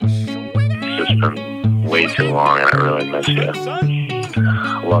been way too long, and I really miss you.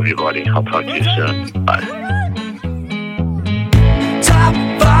 Love you, buddy. I'll talk to you soon. Bye. Top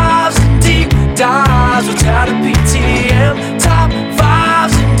fives and deep dives without a PTM. Top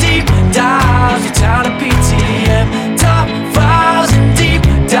fives and deep dives without a PTM. Top fives and deep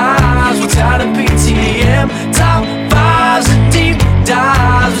dives without a PTM. Top fives and deep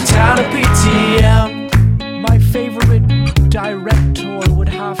dives without a PTM. My favorite director would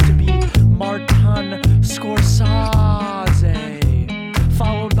have to be Martin Scorsese,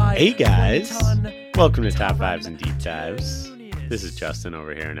 followed by Hey guys, welcome to Top Fives and Deep Dives. This is Justin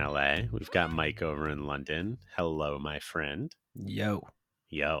over here in LA. We've got Mike over in London. Hello, my friend. Yo.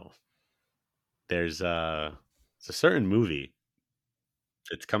 There's a certain movie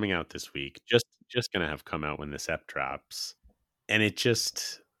that's coming out this week. Just gonna have come out when this ep drops, and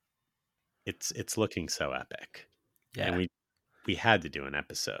it's looking so epic. Yeah. And we had to do an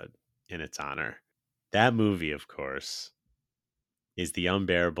episode in its honor. That movie, of course, is The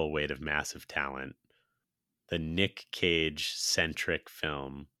Unbearable Weight of Massive Talent, the Nick Cage-centric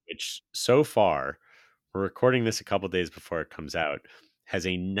film, which so far, we're recording this a couple days before it comes out, has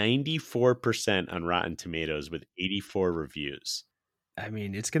a 94% on Rotten Tomatoes with 84 reviews. I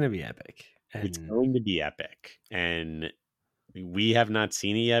mean, it's going to be epic. It's going to be epic. And we have not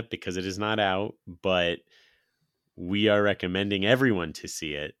seen it yet because it is not out, but we are recommending everyone to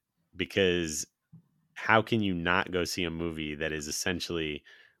see it because how can you not go see a movie that is essentially,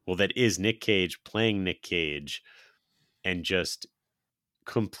 that is Nick Cage playing Nick Cage and just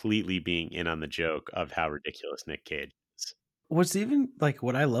completely being in on the joke of how ridiculous Nick Cage is. What's even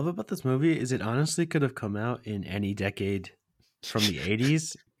what I love about this movie is it honestly could have come out in any decade from the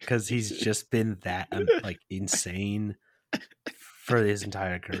 80s because he's just been that insane for his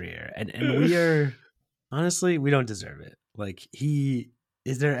entire career. And we are honestly, we don't deserve it.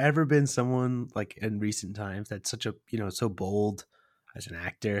 Is there ever been someone in recent times that's such a, so bold as an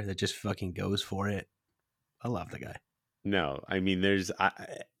actor that just fucking goes for it? I love the guy. No, I mean,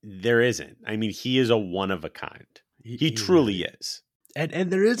 there isn't. I mean, he is a one of a kind. He truly is.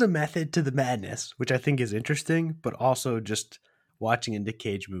 And there is a method to the madness, which I think is interesting, but also just watching a Nick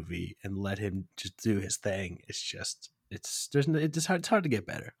Cage movie and let him just do his thing. It's hard to get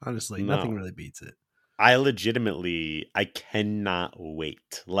better. Honestly, No. Nothing really beats it. I cannot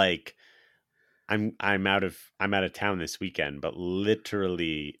wait. I'm out of town this weekend, but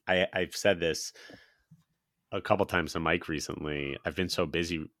literally I've said this a couple times to Mike recently. I've been so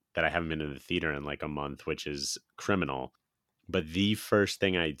busy that I haven't been to the theater in a month, which is criminal. But the first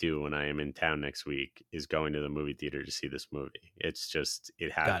thing I do when I am in town next week is going to the movie theater to see this movie. It's just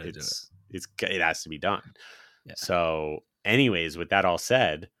it has to be done. Yeah. So, anyways, with that all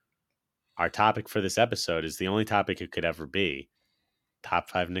said, our topic for this episode is the only topic it could ever be: top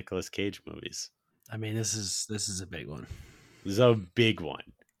 5 Nicolas Cage movies. I mean, this is a big one. This is a big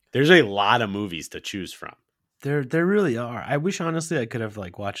one. There's a lot of movies to choose from. There really are. I wish honestly I could have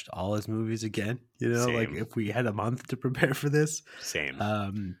watched all his movies again. Same. If we had a month to prepare for this.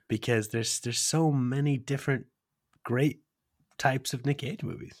 Same. Because there's so many different great types of Nick Cage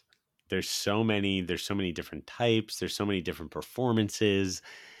movies. There's so many different types. There's so many different performances.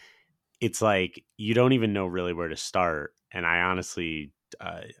 It's you don't even know really where to start. And I honestly,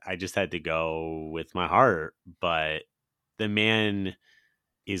 I just had to go with my heart. But the man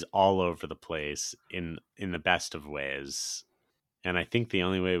is all over the place in the best of ways. And I think the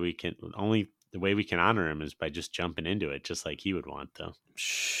way we can honor him is by just jumping into it, just like he would want to.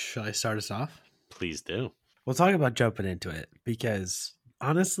 Shall I start us off? Please do. We'll talk about jumping into it because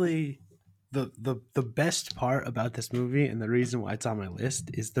honestly, the best part about this movie and the reason why it's on my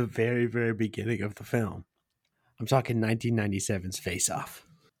list is the very, very beginning of the film. I'm talking 1997's Face Off.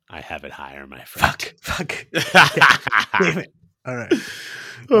 I have it higher, my friend. Fuck. Damn it. All right.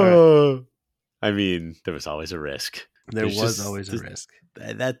 Oh, I mean, there was always a risk. There was always a risk.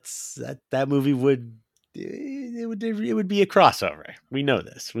 That movie would be a crossover. We know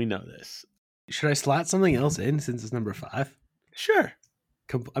this. Should I slot something else in since it's number 5? Sure.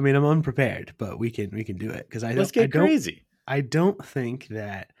 I mean, I'm unprepared, but we can do it because Let's get crazy. I don't think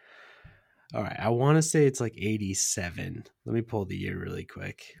that. All right, I want to say it's 87. Let me pull the year really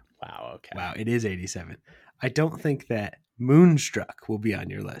quick. Wow. Okay. Wow, it is 87. I don't think that Moonstruck will be on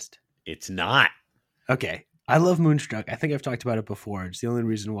your list. It's not. Okay. I love Moonstruck. I think I've talked about it before. It's the only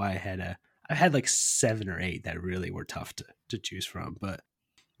reason why I had 7 or 8 that really were tough to choose from. But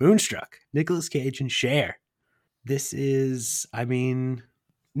Moonstruck, Nicolas Cage and Cher. This is, I mean,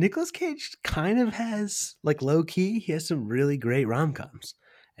 Nicolas Cage kind of has, low key, he has some really great rom-coms.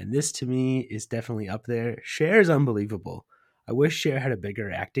 And this to me is definitely up there. Cher is unbelievable. I wish Cher had a bigger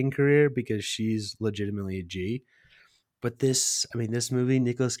acting career because she's legitimately a G. But this movie,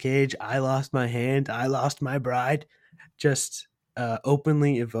 Nicolas Cage, I Lost My Hand, I Lost My Bride, just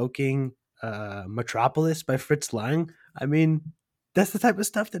openly evoking Metropolis by Fritz Lang. I mean, that's the type of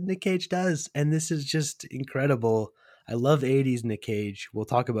stuff that Nick Cage does. And this is just incredible. I love 80s Nick Cage. We'll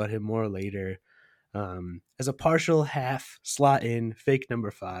talk about him more later. As a partial half slot in fake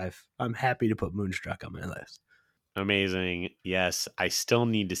number 5, I'm happy to put Moonstruck on my list. Amazing. Yes, I still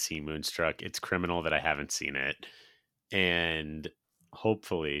need to see Moonstruck. It's criminal that I haven't seen it. And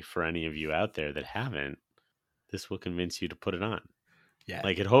hopefully for any of you out there that haven't, this will convince you to put it on. Yeah.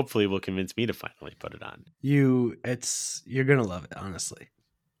 Like it hopefully will convince me to finally put it on. You're going to love it, honestly.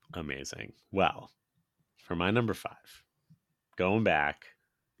 Amazing. Well, for my number 5, going back,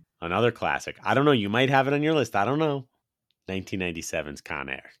 another classic. I don't know. You might have it on your list. I don't know. 1997's Con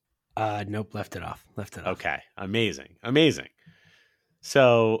Air. Nope. Left it off. Okay. Amazing.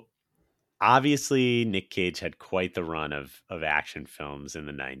 So obviously Nick Cage had quite the run of action films in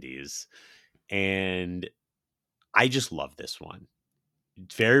the 90s. And I just love this one.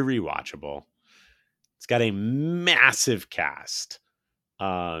 It's very rewatchable. It's got a massive cast.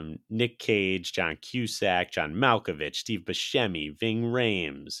 Nick Cage, John Cusack, John Malkovich, Steve Buscemi, Ving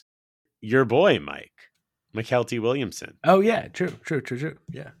Rhames, your boy, Mike, McKelty Williamson. Oh, yeah. True.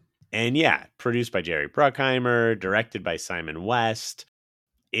 Yeah. And yeah, produced by Jerry Bruckheimer, directed by Simon West.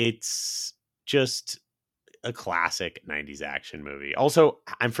 It's just a classic 90s action movie. Also,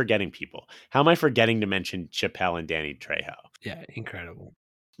 I'm forgetting people. How am I forgetting to mention Chappelle and Danny Trejo? Yeah, incredible.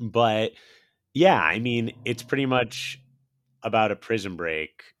 But yeah, I mean, it's pretty much about a prison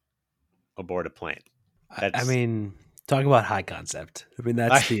break aboard a plane. I mean, talk about high concept. I mean,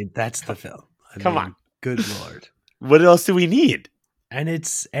 that's the film. Come on. Good Lord. What else do we need? And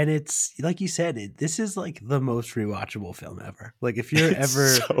it's like you said, this is like the most rewatchable film ever. Like if you're ever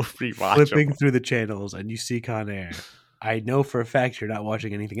so flipping through the channels and you see Con Air, I know for a fact you're not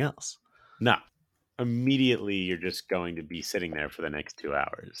watching anything else. No. Immediately you're just going to be sitting there for the next 2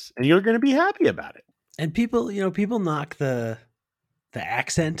 hours and you're going to be happy about it. And people knock the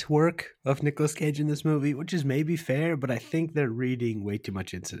accent work of Nicolas Cage in this movie, which is maybe fair, but I think they're reading way too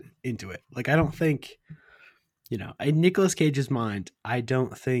much into it. Like I don't think, in Nicolas Cage's mind, I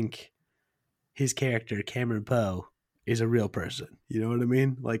don't think his character Cameron Poe is a real person. You know what I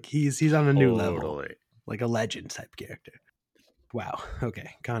mean? Like he's on a new level, like a legend type character. Wow. Okay,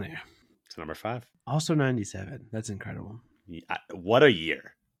 Con Air. It's number 5. Also 97. That's incredible. What a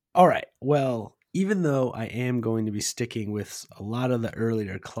year. All right. Well, even though I am going to be sticking with a lot of the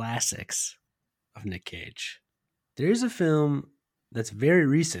earlier classics of Nick Cage, there is a film that's very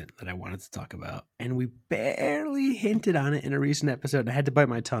recent that I wanted to talk about, and we barely hinted on it in a recent episode. I had to bite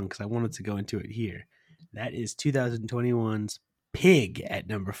my tongue because I wanted to go into it here. That is 2021's Pig at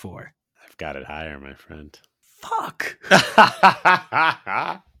number 4. I've got it higher, my friend. Fuck.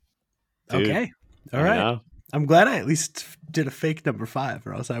 Dude, okay. All right. I'm glad I at least did a fake number 5,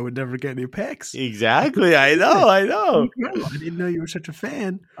 or else I would never get any picks. Exactly. I know. I didn't know you were such a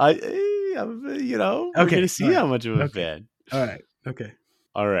fan. We're going to see how much of a fan. All right. Okay.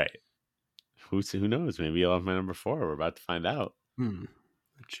 All right. Who knows? Maybe you'll have my number 4. We're about to find out.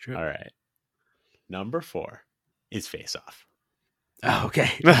 That's true. All right. Number 4 is Face Off. Oh,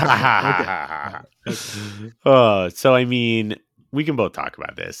 okay. So, I mean, we can both talk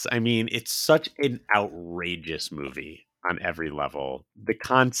about this. I mean, it's such an outrageous movie on every level. The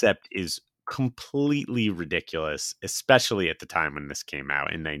concept is completely ridiculous, especially at the time when this came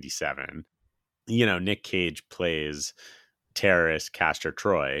out in 97. Nick Cage plays terrorist Castor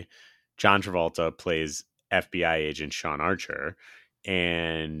Troy. John Travolta plays FBI agent Sean Archer.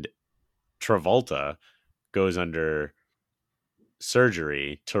 And Travolta goes under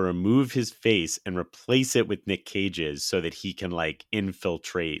surgery to remove his face and replace it with Nick Cage's so that he can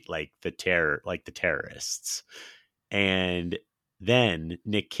infiltrate the terrorists. And then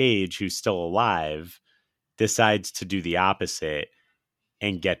Nick Cage, who's still alive, decides to do the opposite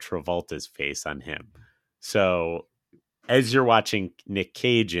and get Travolta's face on him. So as you're watching Nick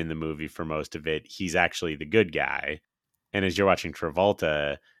Cage in the movie for most of it, he's actually the good guy. And as you're watching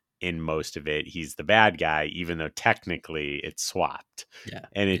Travolta in most of it, he's the bad guy, even though technically it's swapped. Yeah.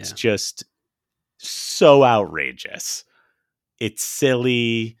 And it's just so outrageous. It's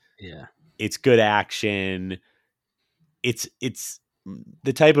silly. Yeah. It's good action. It's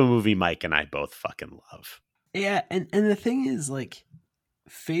the type of movie Mike and I both fucking love. Yeah, and the thing is,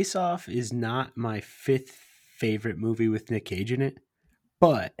 Face Off is not my 5th favorite movie with Nick Cage in it,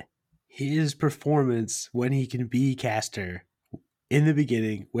 but his performance when he can be Castor in the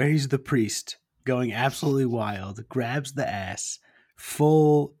beginning, where he's the priest, going absolutely wild, grabs the ass,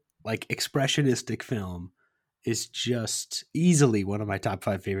 full like expressionistic film is just easily one of my top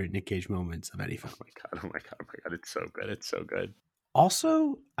 5 favorite Nick Cage moments of any film. Oh my god! Oh my god! Oh my god! It's so good. It's so good.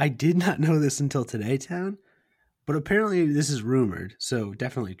 Also, I did not know this until today, Town, but apparently this is rumored, so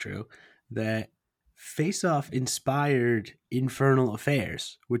definitely true, that Face Off inspired Infernal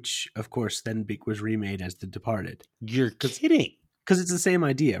Affairs, which of course then was remade as The Departed. You're kidding. Because it's the same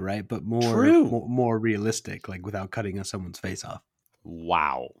idea, right? But True. more realistic, like without cutting someone's face off.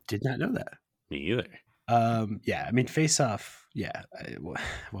 Wow. Did not know that. Me either. Yeah, I mean, Face Off. Yeah,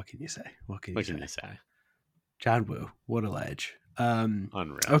 what can you say? What can you say? John Woo, what a ledge.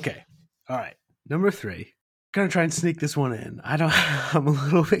 Unreal. Okay, all right. Number 3. Gonna try and sneak this one in. I'm a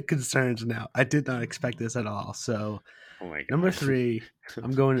little bit concerned now. I did not expect this at all. So, oh my god. Number 3,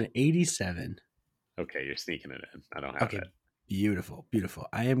 I'm going to 87. Okay, you're sneaking it in. I don't have it. Beautiful, beautiful.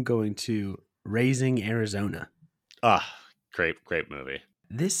 I am going to Raising Arizona. Great movie.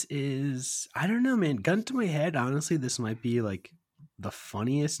 This is, I don't know, man. Gun to my head, honestly, this might be like the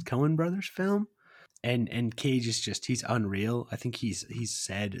funniest Coen Brothers film. And Cage is just, he's unreal. I think he's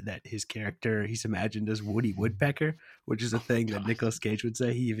said that his character, he's imagined as Woody Woodpecker, which is a thing that Nicolas Cage would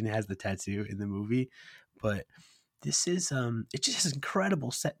say. He even has the tattoo in the movie. But this is it just has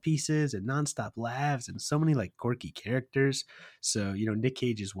incredible set pieces and nonstop laughs and so many like quirky characters. So, you know, Nick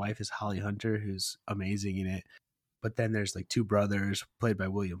Cage's wife is Holly Hunter, who's amazing in it. But then there's like 2 brothers played by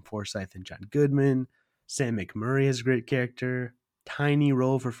William Forsythe and John Goodman. Sam McMurray is a great character. Tiny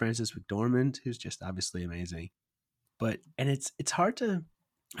role for Frances McDormand, who's just obviously amazing. But and it's hard to,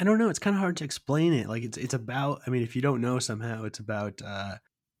 I don't know, it's kind of hard to explain it. Like it's about, I mean, if you don't know somehow, it's about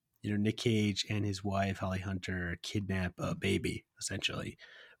you know, Nick Cage and his wife Holly Hunter kidnap a baby essentially.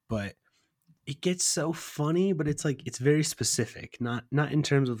 But it gets so funny, but it's like it's very specific, not in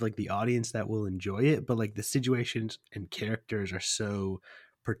terms of like the audience that will enjoy it, but like the situations and characters are so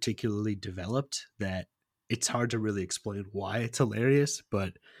particularly developed that it's hard to really explain why it's hilarious,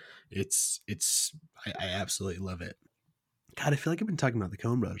 but I absolutely love it. God, I feel like I've been talking about the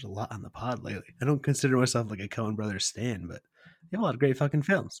Coen Brothers a lot on the pod lately. I don't consider myself like a Coen Brothers stan, but they have a lot of great fucking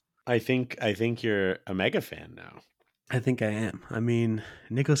films. I think you're a mega fan now. I think I am. I mean,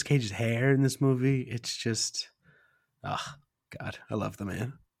 Nicolas Cage's hair in this movie, it's just, oh, God, I love the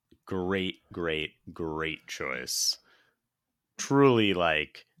man. Great choice. Truly,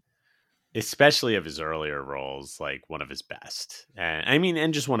 like, especially of his earlier roles, like one of his best. And I mean,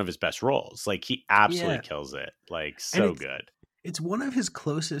 and just one of his best roles. Like, he absolutely kills it. Like, so good. It's one of his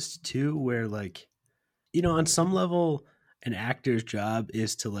closest too, where like, you know, on some level, an actor's job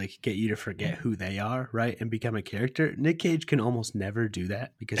is to like get you to forget who they are, right? And become a character. Nick Cage can almost never do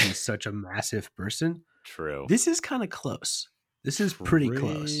that because he's such a massive person. True. This is kind of close. This is pretty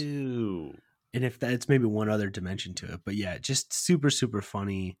close. And if that's maybe one other dimension to it, but yeah, just super, super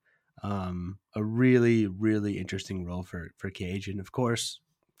funny. A really, really interesting role for Cage, and of course,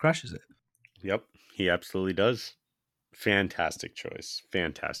 crushes it. Yep, he absolutely does. Fantastic choice.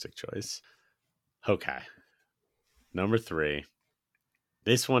 Okay. Number 3.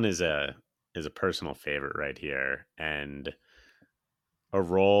 This one is a personal favorite right here, and a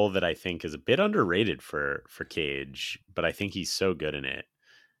role that I think is a bit underrated for Cage, but I think he's so good in it.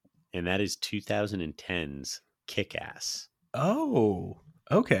 And that is 2010's Kick-Ass. Oh,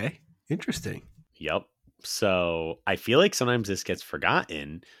 okay. Interesting. Yep. So I feel like sometimes this gets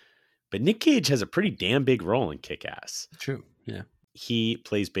forgotten, but Nick Cage has a pretty damn big role in Kick-Ass. True. Yeah. He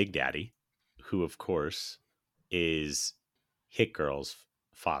plays Big Daddy, who of course is Hit Girl's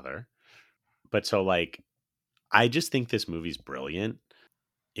father. But so like, I just think this movie's brilliant.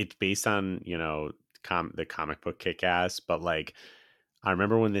 It's based on, you know, the comic book Kick-Ass, but like, I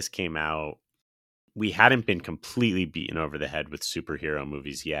remember when this came out, we hadn't been completely beaten over the head with superhero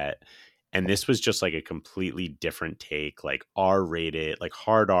movies yet. And this was just like a completely different take, like R-rated, like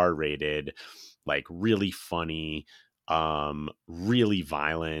hard R-rated, like really funny, really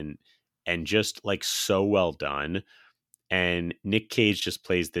violent, and just like so well done. And Nick Cage just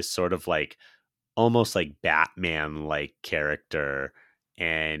plays this sort of like almost like Batman like character,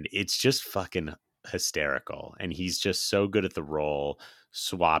 and it's just fucking hysterical. And he's just so good at the role,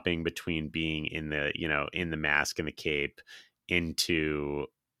 swapping between being in the, you know, in the mask and the cape into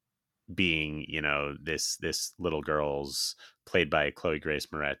being, you know, this little girl's, played by Chloe Grace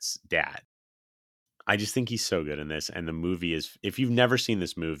Moretz's, dad. I just think he's so good in this. And the movie is, if you've never seen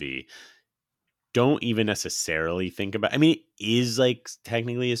this movie, don't even necessarily think about, I mean, it is like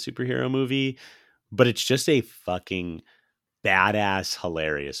technically a superhero movie, but it's just a fucking badass,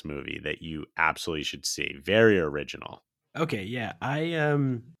 hilarious movie that you absolutely should see. Very original. Okay, yeah. I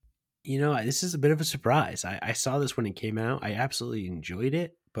This is a bit of a surprise. I saw this when it came out. I absolutely enjoyed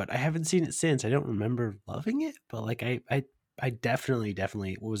it, but I haven't seen it since. I don't remember loving it, but like I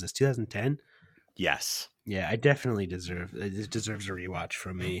definitely, what was this, 2010? Yes. Yeah, I definitely deserve it. Deserves a rewatch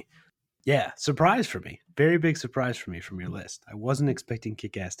from me. Yeah, surprise for me. Very big surprise for me from your list. I wasn't expecting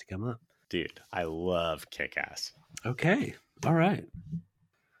Kick-Ass to come up. Dude, I love Kick-Ass. Okay. All right.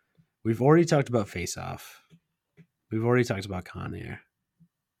 We've already talked about Face Off. We've already talked about Con Air.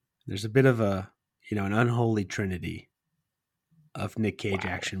 There's a bit of an unholy trinity of Nick Cage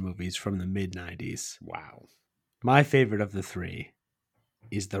action movies from the mid 90s. Wow. My favorite of the three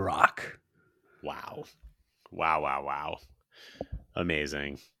is The Rock. Wow.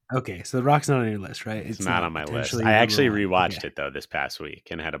 Amazing. Okay, so The Rock's not on your list, right? It's not on my list. I actually rewatched it though this past week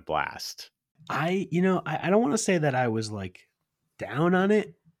and had a blast. I don't want to say that I was like down on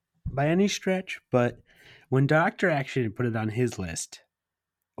it by any stretch, but when Dr. Action put it on his list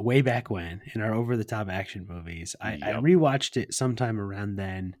way back when in our over the top action movies, I rewatched it sometime around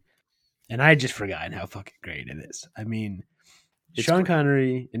then, and I had just forgotten how fucking great it is. I mean, Sean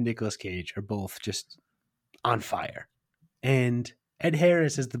Connery and Nicolas Cage are both just on fire, and Ed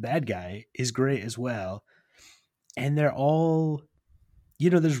Harris as the bad guy is great as well, and they're all,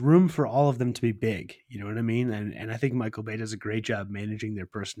 there's room for all of them to be big. You know what I mean? And I think Michael Bay does a great job managing their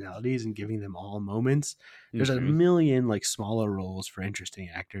personalities and giving them all moments. There's a million like smaller roles for interesting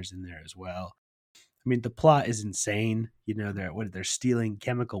actors in there as well. I mean, the plot is insane. They're stealing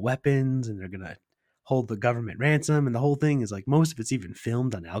chemical weapons and they're gonna hold the government ransom, and the whole thing is like most of it's even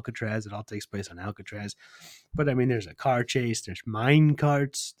filmed on Alcatraz. It all takes place on Alcatraz. But I mean, there's a car chase, there's mine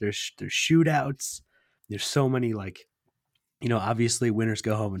carts, there's shootouts. There's so many like, obviously winners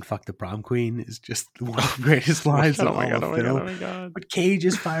go home and fuck the prom queen is just one of the greatest lines in all of film. But Cage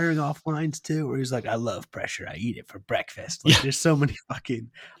is firing off lines too, where he's like, I love pressure. I eat it for breakfast. Like, there's so many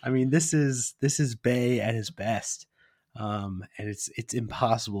fucking, I mean, this is Bay at his best. And it's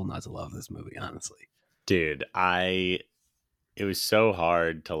impossible not to love this movie, honestly. Dude, it was so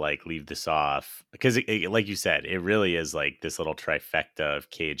hard to like leave this off because like you said, it really is like this little trifecta of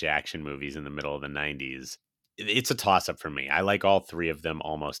Cage action movies in the middle of the 90s. It's a toss-up for me. I like all three of them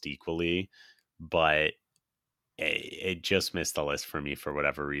almost equally, but it just missed the list for me for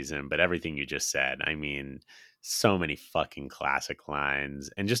whatever reason. But everything you just said, I mean, so many fucking classic lines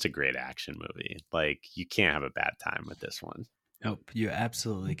and just a great action movie. Like, you can't have a bad time with this one. Nope, you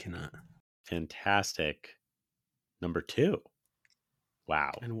absolutely cannot. Fantastic. Number 2.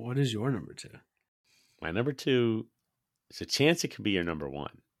 Wow. And what is your number 2? My number 2, there's a chance it could be your number 1,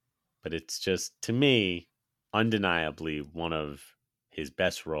 but it's just, to me, undeniably one of his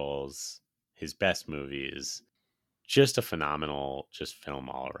best roles, his best movies, just a phenomenal film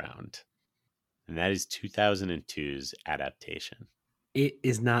all around. And that is 2002's Adaptation. It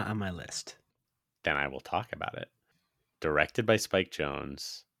is not on my list. Then I will talk about it. Directed by Spike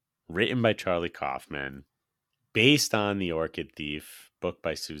Jonze, written by Charlie Kaufman, based on The Orchid Thief, book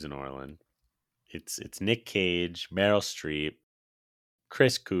by Susan Orlean. It's Nick Cage, Meryl Streep,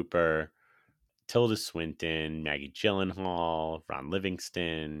 Chris Cooper, Tilda Swinton, Maggie Gyllenhaal, Ron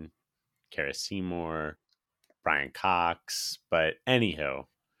Livingston, Cara Seymour, Brian Cox. But anywho,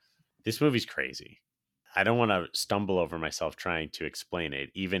 this movie's crazy. I don't want to stumble over myself trying to explain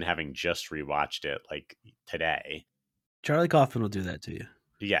it, even having just rewatched it like today. Charlie Kaufman will do that to you.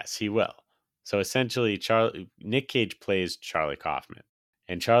 Yes, he will. So essentially, Nick Cage plays Charlie Kaufman,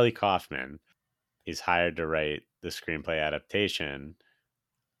 and Charlie Kaufman is hired to write the screenplay adaptation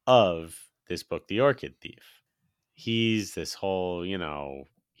of this book, The Orchid Thief. He's this whole,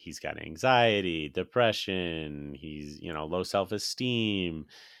 he's got anxiety, depression, he's, low self-esteem.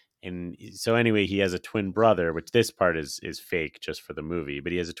 And so anyway, he has a twin brother, which this part is fake just for the movie,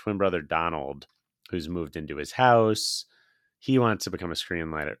 but he has a twin brother, Donald, who's moved into his house. He wants to become a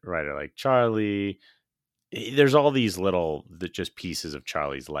screenwriter like Charlie. There's all these little just pieces of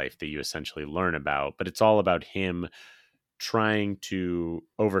Charlie's life that you essentially learn about, but it's all about him trying to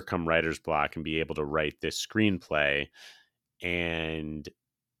overcome writer's block and be able to write this screenplay. And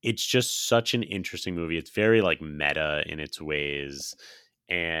it's just such an interesting movie. It's very like meta in its ways.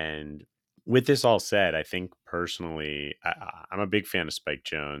 And with this all said, I think personally, I'm a big fan of Spike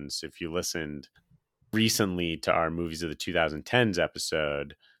Jonze. If you listened recently to our Movies of the 2010s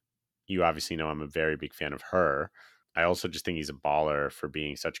episode, you obviously know I'm a very big fan of Her. I also just think he's a baller for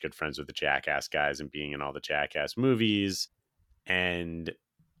being such good friends with the Jackass guys and being in all the Jackass movies. And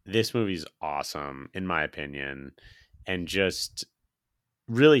this movie's awesome, in my opinion, and just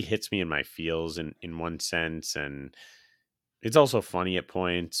really hits me in my feels in one sense. And it's also funny at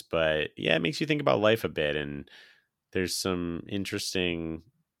points, but yeah, it makes you think about life a bit. And there's some interesting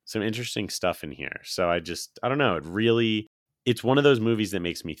some interesting stuff in here. So I don't know. It's one of those movies that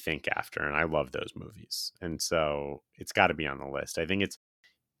makes me think after, and I love those movies. And so it's got to be on the list. I think it's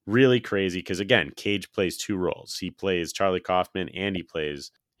really crazy because, again, Cage plays two roles. He plays Charlie Kaufman and he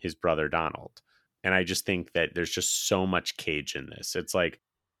plays his brother Donald. And I just think that there's just so much Cage in this. It's like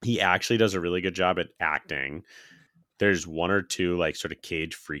he actually does a really good job at acting. There's one or two like sort of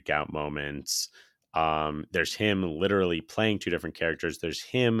Cage freak out moments. There's him literally playing two different characters. There's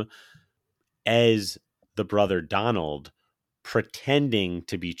him as the brother Donald pretending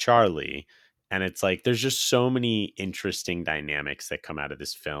to be Charlie. And it's like there's just so many interesting dynamics that come out of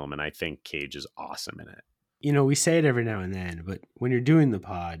this film. And I think Cage is awesome in it. You know, we say it every now and then, but when you're doing the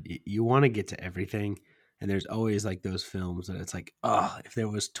pod, you want to get to everything. And there's always like those films that it's like, oh, if there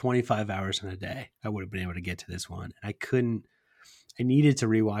was 25 hours in a day, I would have been able to get to this one. And I needed to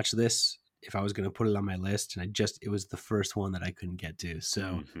rewatch this if I was going to put it on my list. And it was the first one that I couldn't get to.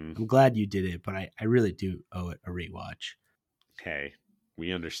 So I'm glad you did it, but I really do owe it a rewatch. Hey,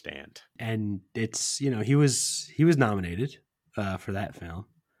 we understand. And it's, you know, he was nominated for that film,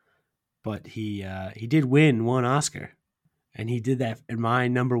 but he did win one Oscar, and he did that in my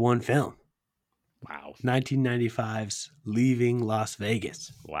number one film. Wow. 1995's Leaving Las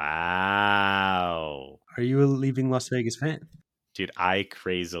Vegas. Wow. Are you a Leaving Las Vegas fan? Dude, I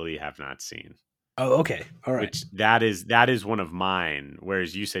crazily have not seen. Oh, okay. All right. Which that is one of mine.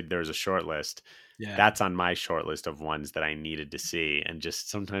 Whereas you said there's a short list. Yeah. That's on my short list of ones that I needed to see. And just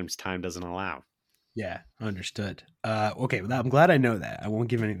sometimes time doesn't allow. Yeah, understood. Okay, well, I'm glad I know that. I won't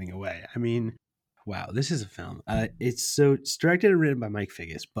give anything away. I mean, wow, this is a film. It's directed and written by Mike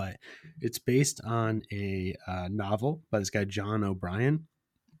Figgis, but it's based on a novel by this guy, John O'Brien.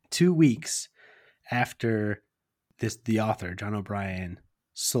 2 weeks after the author, John O'Brien,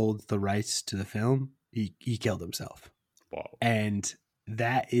 sold the rights to the film, he killed himself. Whoa. And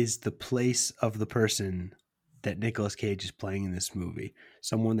that is the place of the person that Nicolas Cage is playing in this movie.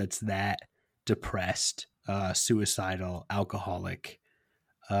 Someone that's that depressed, suicidal, alcoholic,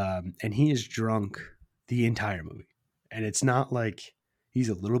 and he is drunk the entire movie. And it's not like he's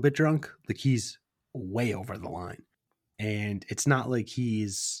a little bit drunk, like he's way over the line. And it's not like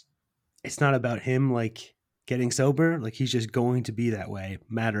it's not about him like getting sober, like he's just going to be that way,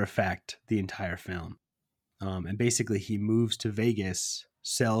 matter of fact, the entire film. And basically he moves to Vegas,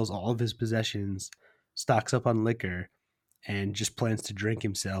 sells all of his possessions, stocks up on liquor, and just plans to drink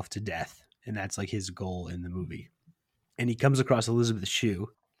himself to death. And that's like his goal in the movie. And he comes across Elizabeth Shue,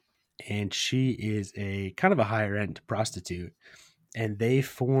 and she is a kind of a higher end prostitute. And they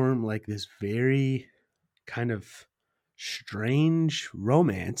form like this very kind of strange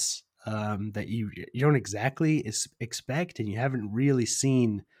romance that you don't exactly expect, and you haven't really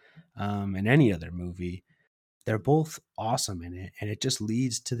seen in any other movie. They're both awesome in it, and it just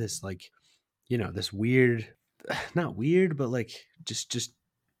leads to this like, you know, this weird, not weird, but like just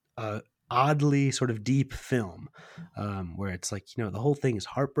oddly sort of deep film where it's like, you know, the whole thing is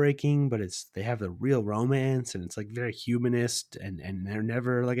heartbreaking, but they have the real romance, and it's like very humanist, and they're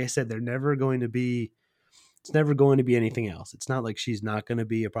never, like I said, it's never going to be anything else. It's not like she's not going to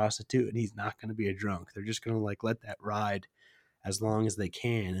be a prostitute and he's not going to be a drunk. They're just going to like let that ride as long as they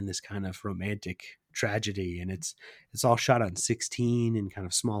can in this kind of romantic tragedy. And it's all shot on 16 in kind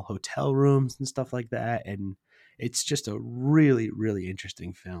of small hotel rooms and stuff like that. And it's just a really, really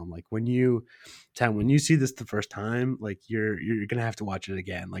interesting film. Like when you see this the first time, like you're going to have to watch it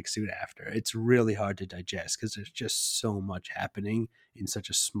again, like soon after. It's really hard to digest because there's just so much happening in such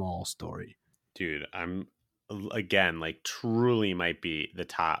a small story. Dude, I'm again, like truly might be the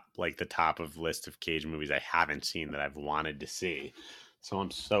top of list of Cage movies I haven't seen that I've wanted to see. So I'm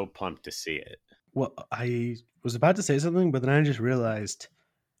so pumped to see it. Well, I was about to say something, but then I just realized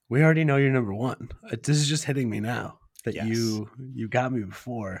we already know you're number one. This is just hitting me now that Yes. you got me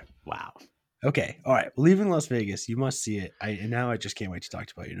before. Wow. Okay. All right. Leaving Las Vegas. You must see it. And now I just can't wait to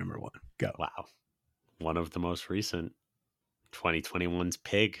talk about your number one. Go. Wow. One of the most recent 2021's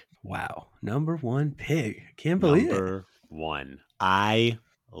Pig. Wow. Number one, Pig. Can't believe it. Number one. I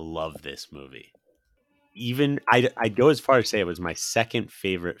love this movie. Even I'd go as far as say it was my second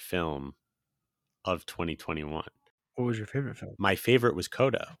favorite film of 2021. What was your favorite film? My favorite was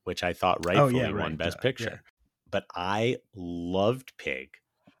Coda, which I thought rightfully won Best Picture. Yeah. But I loved Pig.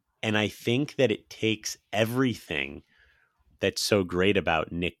 And I think that it takes everything that's so great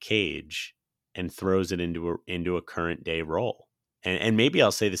about Nick Cage and throws it into a current day role. And maybe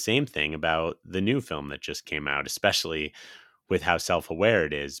I'll say the same thing about the new film that just came out, especially with how self-aware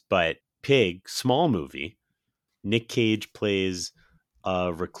it is. But Pig, small movie, Nick Cage plays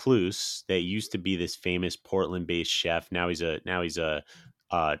a recluse that used to be this famous Portland-based chef. Now he's a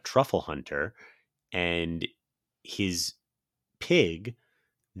truffle hunter, and his pig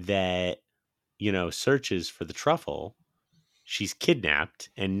that, searches for the truffle, she's kidnapped,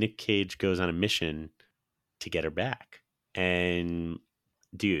 and Nick Cage goes on a mission to get her back. And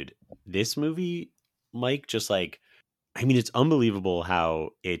dude, this movie, Mike, just like, I mean, it's unbelievable how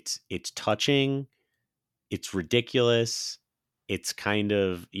it's touching, it's ridiculous, it's kind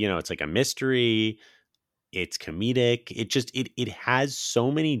of, it's like a mystery, it's comedic, it has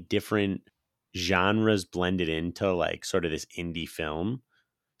so many different genres blended into like sort of this indie film,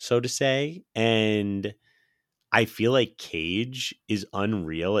 so to say. And I feel like Cage is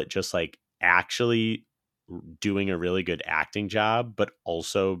unreal at just like actually doing a really good acting job, but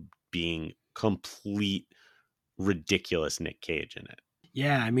also being complete ridiculous Nick Cage in it.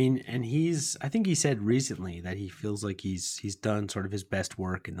 Yeah, I mean, and I think he said recently that he feels like he's done sort of his best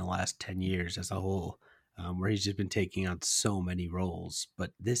work in the last 10 years as a whole, where he's just been taking on so many roles.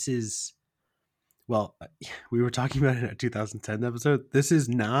 But this is, well, we were talking about it in a 2010 episode. This is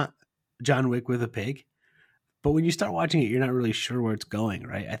not John Wick with a pig. But when you start watching it, you're not really sure where it's going,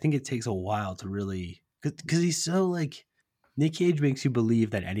 right? I think it takes a while to really, because he's so like, Nick Cage makes you believe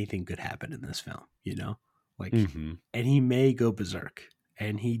that anything could happen in this film, like, and he may go berserk,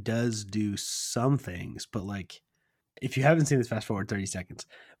 and he does do some things, but like, if you haven't seen this, fast forward 30 seconds,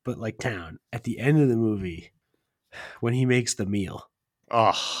 but like Town, at the end of the movie, when he makes the meal,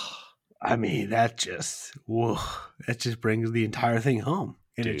 I mean, that just brings the entire thing home.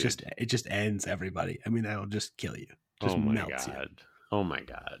 And dude, it just ends everybody. I mean, that'll just kill you. Just melts you. Oh my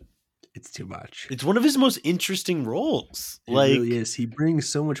God. It's too much. It's one of his most interesting roles. It really is. He brings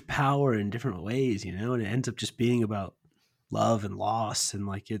so much power in different ways, and it ends up just being about love and loss. And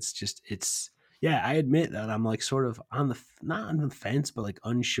like, yeah, I admit that I'm like sort of not on the fence, but like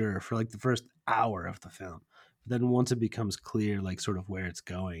unsure for like the first hour of the film. But then once it becomes clear, like sort of where it's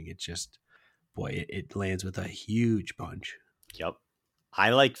going, it just, boy, it lands with a huge punch. Yep.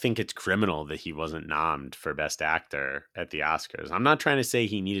 I think it's criminal that he wasn't nommed for Best Actor at the Oscars. I'm not trying to say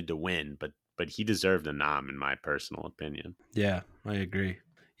he needed to win, but he deserved a nom in my personal opinion. Yeah, I agree.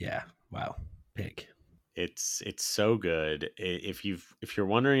 Yeah, wow, Pig. It's so good. If you're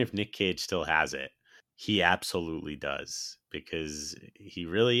wondering if Nick Cage still has it, he absolutely does, because he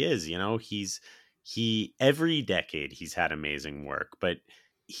really is. He every decade he's had amazing work, but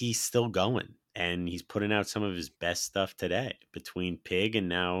he's still going. And he's putting out some of his best stuff today, between Pig and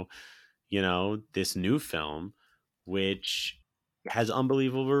now, this new film, which has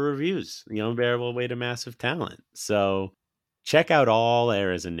unbelievable reviews, The Unbearable Weight of Massive Talent. So check out all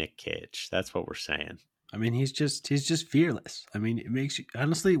eras of Nick Cage. That's what we're saying. I mean, he's just fearless. I mean, it makes you,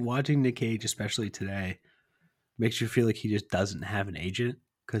 honestly, watching Nick Cage, especially today, makes you feel like he just doesn't have an agent,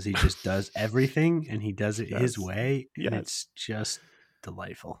 because he just does everything and he does it his way. And it's just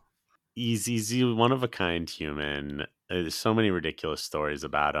delightful. He's one of a kind human. There's so many ridiculous stories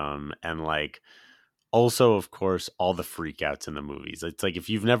about him, and like, also, of course, all the freakouts in the movies. It's like, if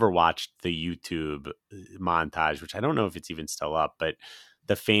you've never watched the YouTube montage, which I don't know if it's even still up, but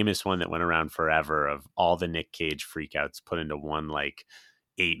the famous one that went around forever of all the Nick Cage freakouts put into one like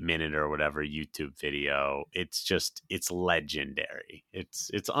 8-minute or whatever YouTube video. It's legendary. It's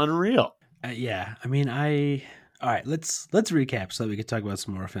unreal. Yeah, I mean, all right, let's recap so that we can talk about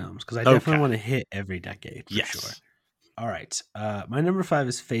some more films, because I definitely want to hit every decade for sure. All right, my number 5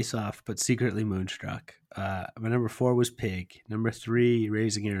 is Face Off, but secretly Moonstruck. My number 4 was Pig. Number 3,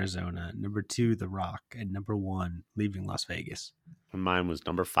 Raising Arizona. Number 2, The Rock, and number 1, Leaving Las Vegas. Mine was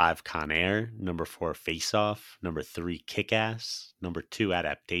number 5, Con Air. Number 4, Face Off. Number 3, Kick-Ass. Number 2,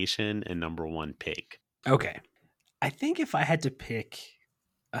 Adaptation, and number 1, Pig. Okay, I think if I had to pick,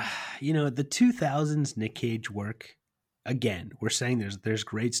 the 2000s Nick Cage work, again, we're saying there's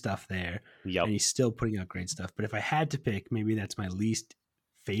great stuff there. Yep. And he's still putting out great stuff. But if I had to pick, maybe that's my least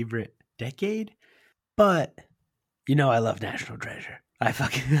favorite decade. But, I love National Treasure. I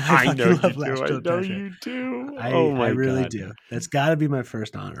fucking love National Treasure. You do. I really do. That's got to be my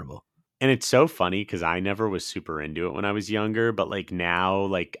first honorable. And it's so funny because I never was super into it when I was younger. But like now,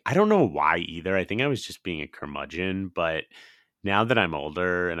 like, I don't know why either. I think I was just being a curmudgeon. But now that I'm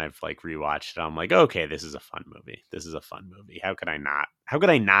older and I've like rewatched it, I'm like, okay, this is a fun movie. How could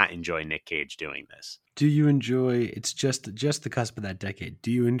I not enjoy Nick Cage doing this? Do you enjoy, it's just the cusp of that decade,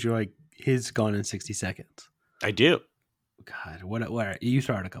 do you enjoy his Gone in 60 Seconds? I do. God, what you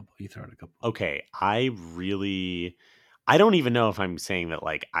throw out a couple. Okay, I don't even know if I'm saying that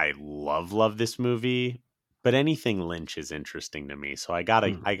like I love this movie, but anything Lynch is interesting to me. So I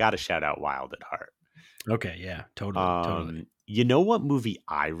gotta shout out Wild at Heart. Okay, yeah, totally. You know what movie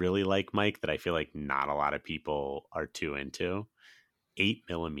I really like, Mike, that I feel like not a lot of people are too into?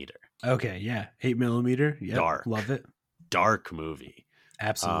 8mm. Okay, yeah, 8mm. Yep, Dark. love it. Dark movie.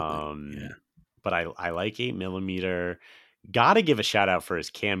 Absolutely. Yeah. But I like 8mm. Gotta give a shout out for his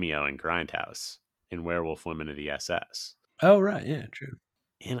cameo in Grindhouse in Werewolf Women of the SS. Oh right, yeah, true.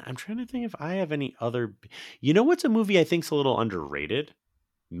 And I'm trying to think if I have any other. You know what's a movie I think's a little underrated?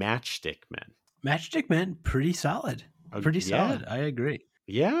 Matchstick Men. Matchstick Men, pretty solid. Pretty yeah. solid. I agree.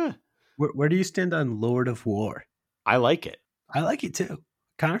 Yeah, Where do you stand on Lord of War? I like it. I like it too.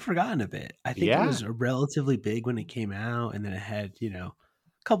 Kind of forgotten a bit. I think Yeah. it was relatively big when it came out, and then it had, a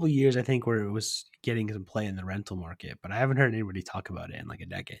couple years, I think, where it was getting some play in the rental market. But I haven't heard anybody talk about it in like a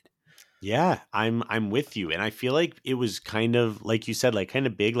decade. Yeah, I'm with you. And I feel like it was kind of, like you said, like kind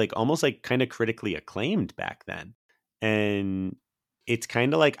of big, like almost like kind of critically acclaimed back then. And it's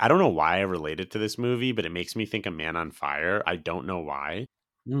kind of like, I don't know why I related to this movie, but it makes me think of Man on Fire. I don't know why.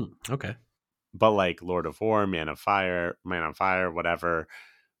 Okay. But like Lord of War, Man on Fire, whatever.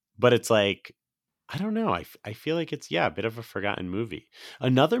 But it's like, I don't know. I feel like it's, a bit of a forgotten movie.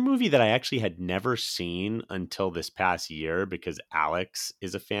 Another movie that I actually had never seen until this past year because Alex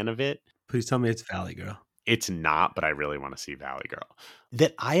is a fan of it. Please tell me it's Valley Girl. It's not, but I really want to see Valley Girl.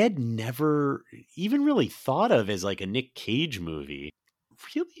 That I had never even really thought of as like a Nick Cage movie.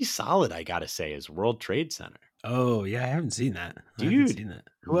 Really solid, I gotta say, is World Trade Center. Oh yeah, I haven't seen that. Dude, seen that.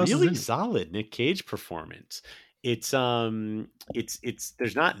 Who else is in really it? solid Nick Cage performance. It's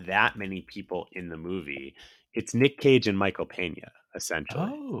there's not that many people in the movie. It's Nick Cage and Michael Pena,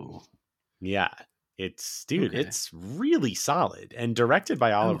 essentially. Oh. Yeah. It's dude, Okay. it's really solid and directed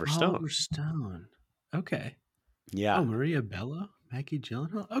by Oliver Stone. Oliver Stone. Okay. Yeah. Oh, Maria Bello, Maggie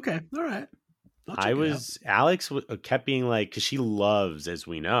Gyllenhaal. Okay, all right. Alex kept being like, because she loves, as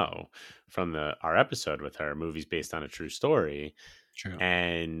we know from our episode with her, movies based on a true story. True.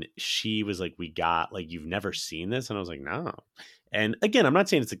 And she was like, you've never seen this? And I was like, no. And again, I'm not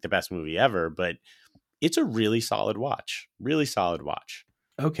saying it's like the best movie ever, but it's a really solid watch. Really solid watch.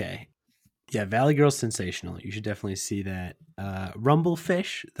 Okay. Yeah, Valley Girl's sensational. You should definitely see that.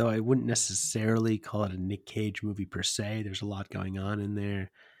 Rumblefish, though I wouldn't necessarily call it a Nick Cage movie per se. There's a lot going on in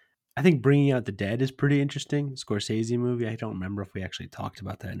there. I think Bringing Out the Dead is pretty interesting. Scorsese movie. I don't remember if we actually talked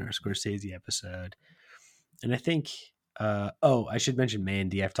about that in our Scorsese episode. And I think, I should mention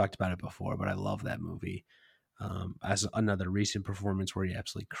Mandy. I've talked about it before, but I love that movie as another recent performance where he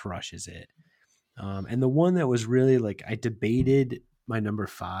absolutely crushes it. And the one that was really like, I debated my number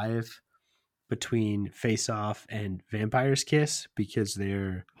 5 between Face Off and Vampire's Kiss because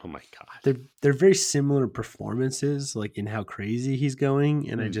they're very similar performances, like in how crazy he's going,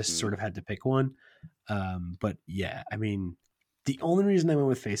 and I just sort of had to pick one. But yeah, I mean, the only reason I went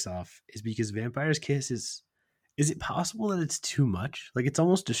with Face Off is because Vampire's Kiss is it possible that it's too much? Like it's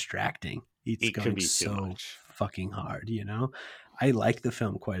almost distracting. It going so fucking hard, you know? I like the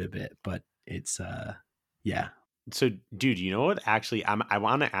film quite a bit, but it's yeah. So, dude, you know what? Actually, I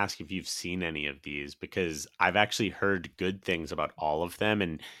want to ask if you've seen any of these because I've actually heard good things about all of them.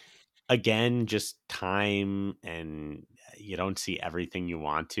 And again, just time and you don't see everything you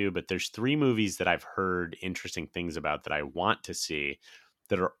want to. But there's 3 movies that I've heard interesting things about that I want to see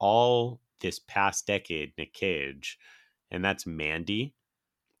that are all this past decade, Nick Cage. And that's Mandy,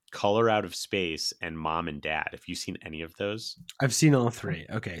 Color Out of Space, and Mom and Dad. Have you seen any of those? I've seen all 3.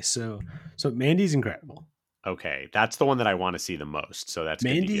 Okay, so Mandy's incredible. Okay, that's the one that I want to see the most. So that's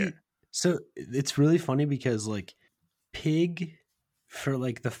Mandy. Good to hear. So it's really funny because like Pig for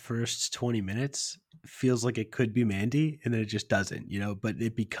like the first 20 minutes feels like it could be Mandy, and then it just doesn't, you know. But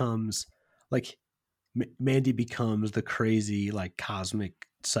it becomes like Mandy becomes the crazy like cosmic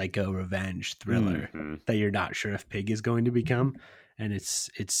psycho revenge thriller that you're not sure if Pig is going to become, and it's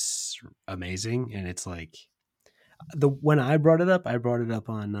amazing, and it's like. When I brought it up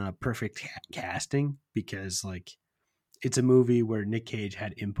on Perfect Casting because like it's a movie where Nick Cage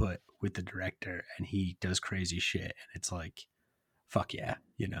had input with the director and he does crazy shit and it's like fuck yeah,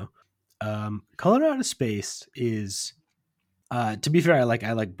 you know. Color Out of Space is to be fair, I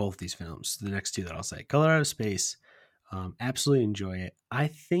like both these films. The next 2 that I'll say, Color Out of Space, absolutely enjoy it. I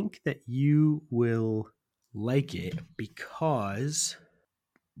think that you will like it because,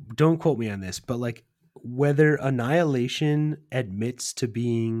 don't quote me on this, but like whether Annihilation admits to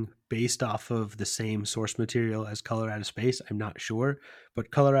being based off of the same source material as Color Out of Space, I'm not sure,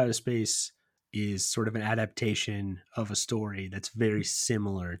 but Color Out of Space is sort of an adaptation of a story that's very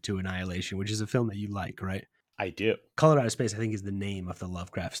similar to Annihilation, which is a film that you like, right? I do. Color Out of Space, I think, is the name of the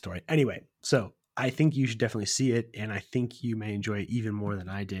Lovecraft story. Anyway, so I think you should definitely see it, and I think you may enjoy it even more than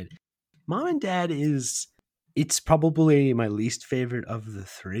I did. Mom and Dad it's probably my least favorite of the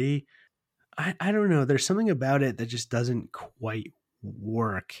 3. I don't know. There's something about it that just doesn't quite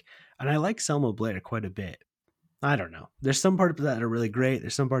work. And I like Selma Blair quite a bit. I don't know. There's some parts that are really great.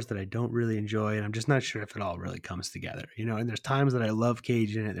 There's some parts that I don't really enjoy, and I'm just not sure if it all really comes together, you know. And there's times that I love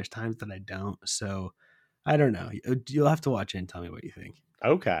Cage in it. There's times that I don't. So I don't know. You'll have to watch it and tell me what you think.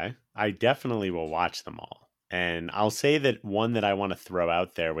 Okay. I definitely will watch them all. And I'll say that one that I want to throw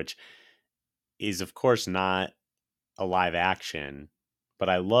out there, which is of course not a live action, but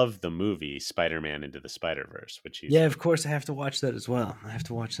I love the movie Spider-Man Into the Spider-Verse, which yeah, of course I have to watch that as well.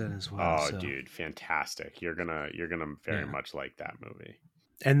 Oh, dude, fantastic! You're gonna very much like that movie.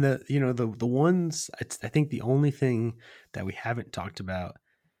 And the ones, I think the only thing that we haven't talked about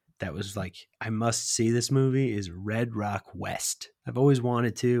that was like I must see this movie is Red Rock West. I've always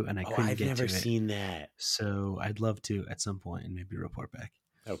wanted to, and I couldn't get to it. I've never seen that, so I'd love to at some point and maybe report back.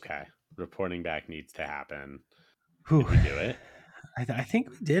 Okay, reporting back needs to happen. Whew. Did we do it? I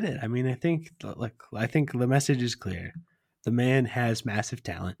think we did it. I mean, I think the message is clear. The man has massive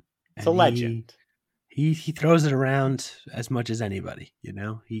talent. It's a legend. He throws it around as much as anybody, you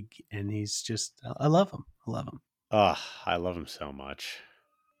know. He's just I love him. Oh, I love him so much.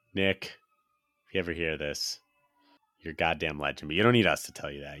 Nick, if you ever hear this, you're a goddamn legend. But you don't need us to tell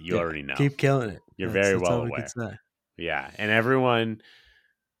you that. You already know. Keep killing it. You're very well aware. Yeah, and everyone,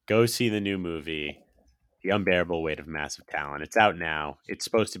 go see the new movie, The Unbearable Weight of Massive Talent. It's out now. It's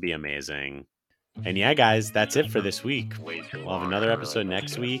supposed to be amazing. And yeah, guys, that's it for this week. We'll have another episode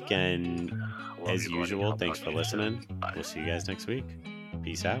next week. And as usual, thanks for listening. We'll see you guys next week.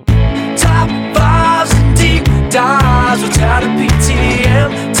 Peace out. Top fives and deep dives without a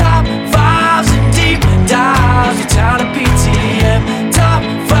PTM. Top fives and deep dives without a PTM. Top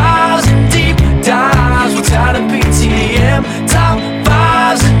fives and deep dives without a PTM. Top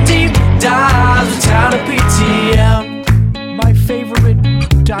fives and deep dives without a PTM. My favorite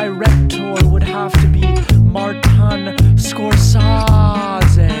director would have to be Martin Scorsese,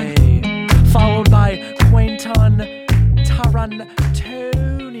 followed by Quentin Tarantino.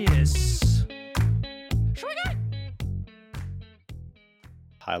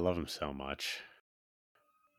 I love him so much.